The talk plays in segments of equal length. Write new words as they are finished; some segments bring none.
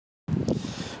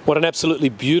What an absolutely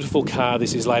beautiful car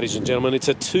this is, ladies and gentlemen. It's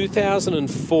a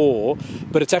 2004,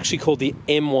 but it's actually called the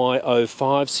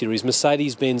MY05 series,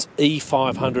 Mercedes-Benz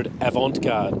E500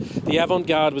 Avantgarde. The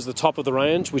Avantgarde was the top of the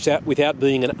range without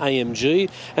being an AMG.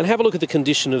 And have a look at the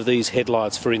condition of these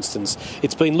headlights, for instance.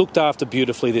 It's been looked after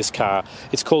beautifully, this car.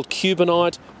 It's called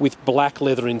Cubonite with black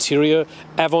leather interior.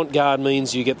 Avantgarde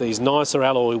means you get these nicer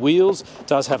alloy wheels. It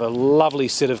does have a lovely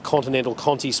set of Continental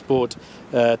Conti Sport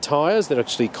tyres. They're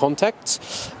actually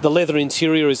contacts. The leather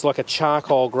interior is like a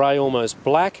charcoal grey, almost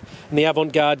black, and the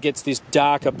Avantgarde gets this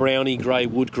darker browny grey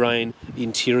wood grain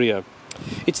interior.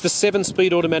 It's the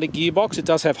 7-speed automatic gearbox. It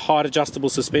does have height adjustable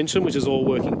suspension, which is all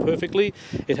working perfectly.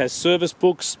 It has service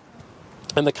books,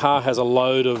 and the car has a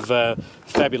load of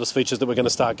fabulous features that we're going to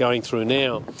start going through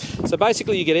now. So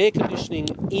basically you get air conditioning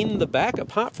in the back.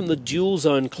 Apart from the dual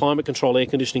zone climate control air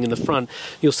conditioning in the front,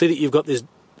 you'll see that you've got this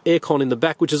aircon in the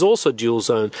back, which is also dual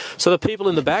zone, so the people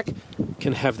in the back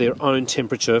can have their own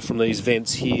temperature from these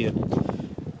vents here.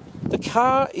 The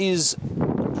car is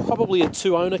probably a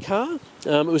two-owner car.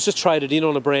 It was just traded in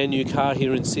on a brand new car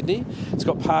here in Sydney. It's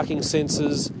got parking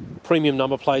sensors, premium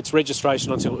number plates,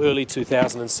 registration until early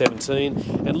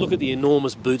 2017, and look at the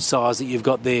enormous boot size that you've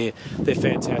got there. They're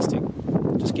fantastic.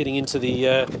 Just getting into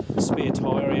the spare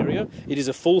tyre area. It is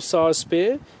a full-size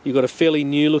spare. You've got a fairly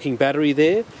new-looking battery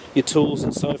there, your tools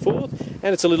and so forth,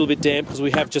 and it's a little bit damp because we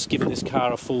have just given this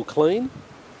car a full clean,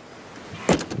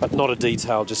 but not a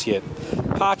detail just yet.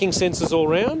 Parking sensors all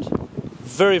round.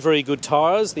 Very, very good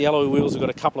tyres. The alloy wheels have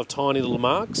got a couple of tiny little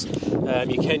marks.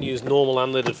 You can use normal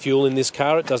unleaded fuel in this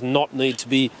car. It does not need to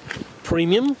be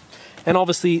premium. And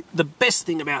obviously, the best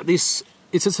thing about this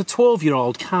is it's a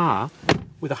 12-year-old car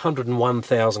with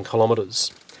 101,000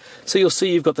 kilometres. So you'll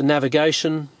see you've got the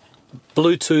navigation.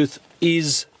 Bluetooth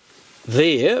is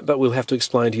there, but we'll have to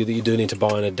explain to you that you do need to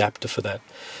buy an adapter for that.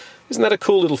 Isn't that a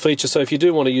cool little feature? So if you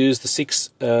do want to use the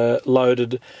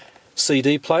 6-loaded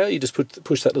CD player, you just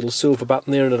push that little silver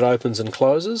button there and it opens and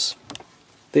closes.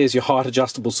 There's your height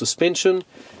adjustable suspension,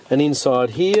 and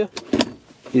inside here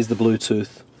is the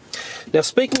Bluetooth. Now,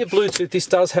 speaking of Bluetooth, this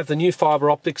does have the new fibre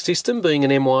optic system, being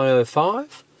an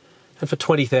MY05. And for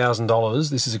 $20,000,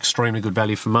 this is extremely good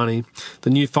value for money. The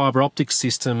new fibre optic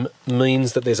system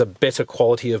means that there's a better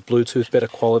quality of Bluetooth, better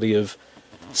quality of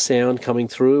sound coming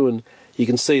through, and you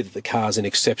can see that the car's in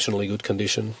exceptionally good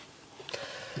condition.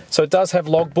 So it does have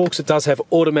logbooks, it does have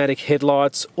automatic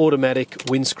headlights, automatic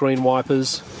windscreen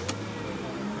wipers,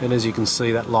 and as you can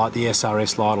see, that light, the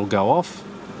SRS light, will go off.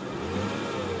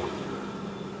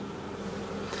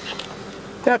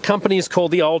 Our company is called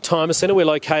the Oldtimer Centre. We're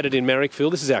located in Marrickville.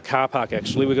 This is our car park,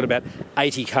 actually. We've got about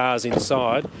 80 cars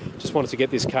inside. Just wanted to get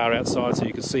this car outside so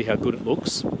you can see how good it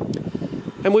looks.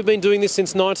 And we've been doing this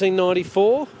since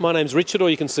 1994. My name's Richard, or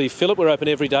you can see Philip. We're open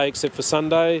every day except for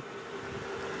Sunday.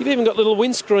 You've even got little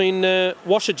windscreen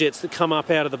washer jets that come up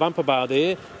out of the bumper bar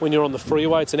there when you're on the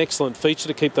freeway. It's an excellent feature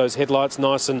to keep those headlights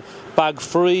nice and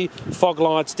bug-free. Fog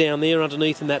lights down there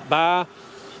underneath in that bar.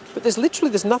 But there's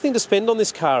nothing to spend on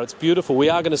this car. It's beautiful. We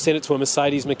are going to send it to a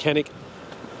Mercedes mechanic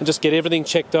and just get everything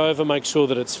checked over, make sure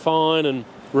that it's fine and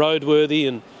roadworthy,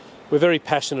 and we're very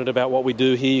passionate about what we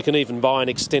do here. You can even buy an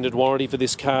extended warranty for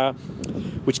this car,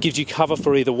 which gives you cover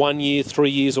for either 1 year, 3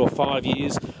 years or 5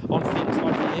 years on things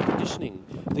like the air conditioning,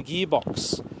 the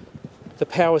gearbox, the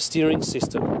power steering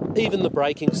system, even the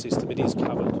braking system. It is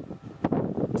covered.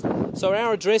 So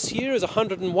our address here is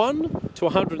 101 to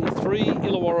 103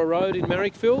 Illawarra Road in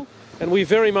Marrickville, and we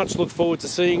very much look forward to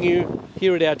seeing you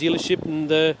here at our dealership and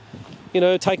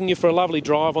taking you for a lovely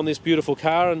drive on this beautiful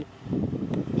car, and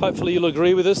hopefully you'll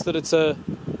agree with us that it's a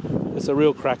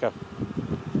real cracker.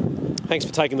 Thanks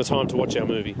for taking the time to watch our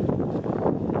movie.